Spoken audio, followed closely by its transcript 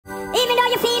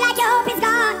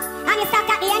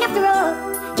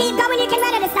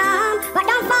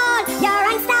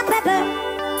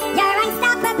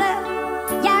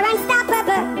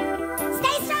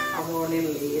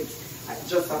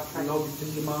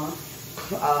cream,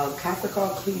 castor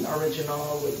clean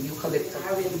original with eucalyptus.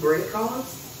 Having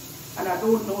breakouts, and I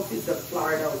don't know if it's the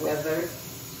Florida weather,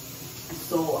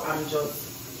 so I'm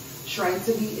just trying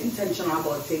to be intentional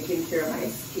about taking care of my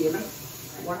skin.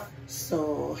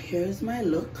 So here's my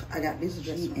look. I got this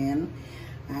dress in,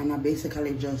 and I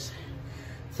basically just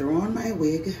threw on my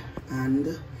wig,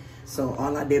 and so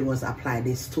all I did was apply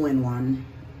this 2-in-1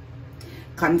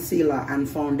 concealer and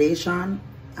foundation.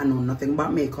 I know nothing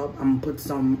about makeup. I'm gonna put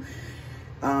some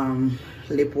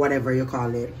lip, whatever you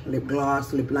call it, lip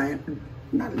gloss, lip liner,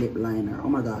 not lip liner, oh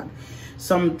my god,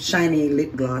 some shiny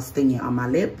lip gloss thingy on my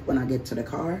lip when I get to the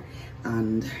car.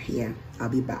 And yeah, I'll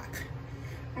be back.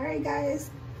 All right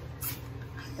guys,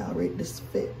 y'all rate this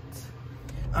fit.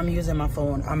 I'm using my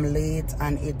phone. I'm late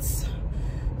and it's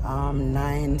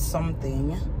 9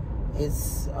 something.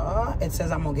 It's it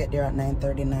says I'm gonna get there at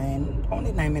 9:39.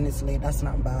 Only 9 minutes late. That's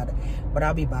not bad, but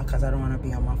I'll be back because I don't want to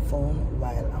be on my phone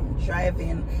while I'm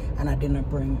driving, and I didn't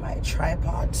bring my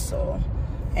tripod. So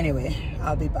anyway,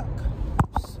 I'll be back.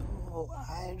 So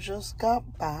I just got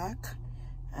back,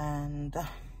 and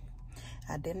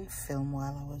I didn't film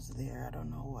while I was there. I don't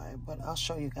know why, but I'll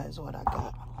show you guys what I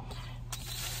got.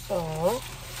 So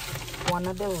one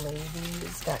of the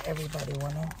ladies got everybody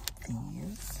one of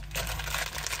these.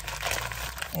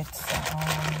 It's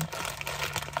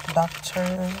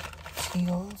Dr.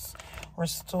 Teal's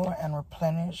Restore and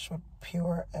Replenish with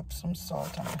pure Epsom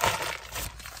salt. Dr.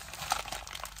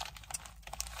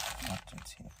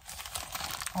 Teal's.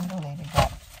 And the lady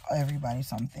got everybody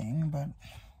something, but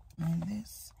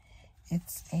this,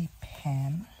 it's a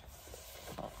pen.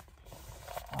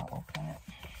 I'll open it.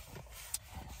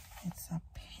 It's a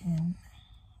pen.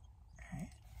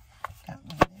 Alright. Got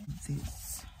me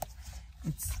this.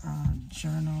 It's a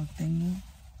journal thingy.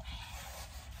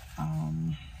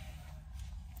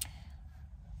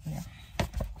 Yeah.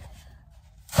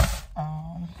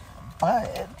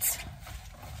 But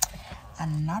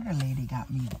another lady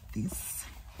got me this,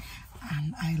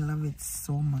 and I love it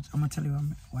so much. I'm gonna tell you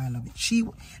why I love it.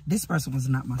 This person was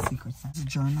not my secret Santa. The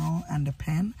journal and the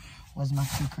pen was my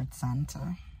secret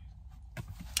Santa,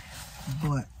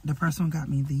 but the person who got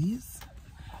me these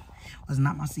was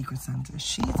not my secret Santa.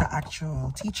 She's an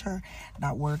actual teacher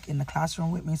that worked in the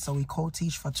classroom with me, so we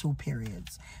co-teach for 2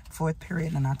 periods, 4th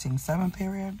period and I think 7th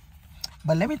period.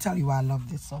 But let me tell you why I love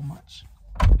this so much.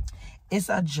 It's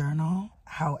a journal,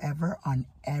 however, on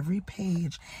every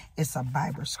page it's a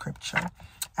Bible scripture,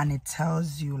 and it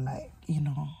tells you, like, you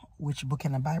know, which book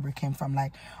in the Bible it came from.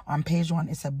 Like on page 1,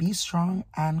 it's a be strong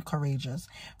and courageous,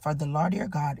 for the Lord your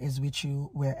God is with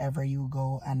you wherever you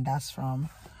go, and that's from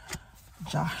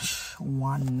Josh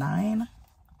 1:9,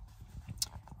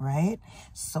 right?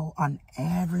 So on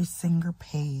every single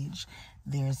page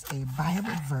there's a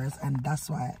Bible verse, and that's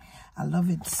why I love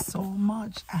it so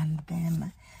much. And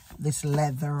then this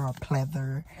leather or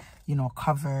pleather, you know,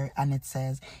 cover, and it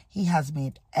says he has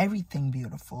made everything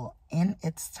beautiful in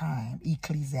its time,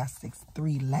 Ecclesiastes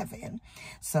 3:11.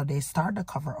 So they start the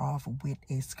cover off with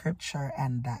a scripture,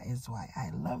 and that is why I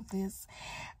love this.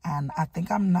 And I think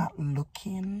I'm not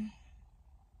looking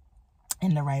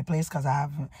in the right place, because I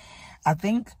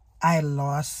think I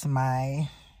lost my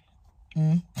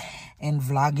in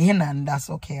vlogging, and that's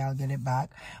okay, I'll get it back.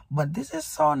 But this is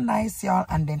so nice, y'all.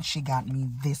 And then she got me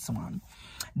this one.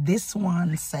 This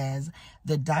one says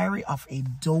the diary of a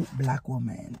dope black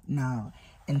woman. Now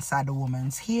inside the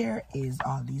woman's here is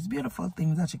all these beautiful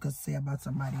things that you could say about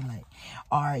somebody, like,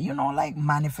 or you know, like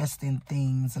manifesting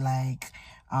things like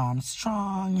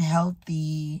strong,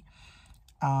 healthy,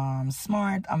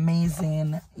 smart,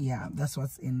 amazing. Yeah, that's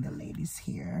what's in the ladies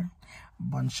here.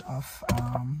 Bunch of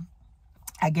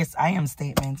I guess I am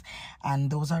statements,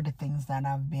 and those are the things that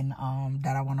I've been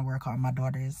that I want to work on. My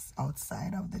daughter is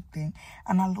outside of the thing,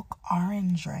 and I look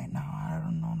orange right now. I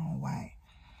don't know why.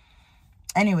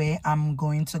 Anyway, I'm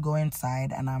going to go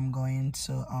inside and I'm going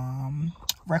to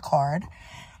record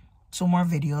 2 more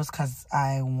videos, because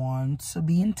I want to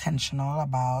be intentional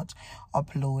about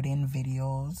uploading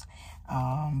videos.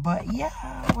 But yeah,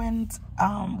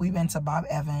 we went to Bob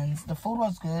Evans. The food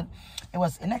was good. It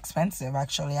was inexpensive,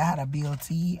 actually. I had a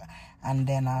BLT, and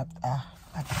then I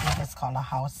think it's called a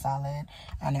house salad,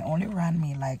 and it only ran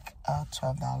me like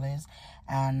 $12.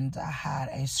 And I had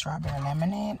a strawberry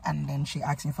lemonade, and then she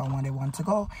asked me if I wanted one to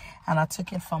go, and I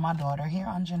took it for my daughter. Here,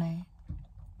 Anjanae.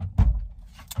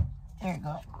 There you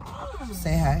go.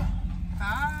 Say hi.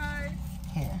 Hi.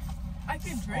 Here. I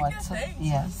can drink it, thanks.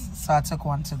 Yes, so I took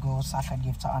one to go so I could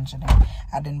give to Anthony.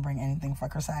 I didn't bring anything for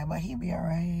Kasai, but he'd be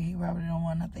alright. He probably don't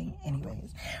want nothing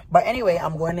anyways. But anyway,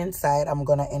 I'm going inside. I'm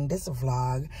gonna end this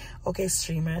vlog. Okay,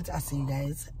 streamers, I'll see you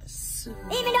guys soon.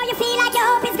 Even though you feel like your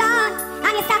hope is gone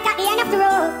and you're stuck at the end of the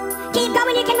road, keep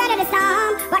going, you can weather the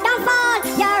storm. But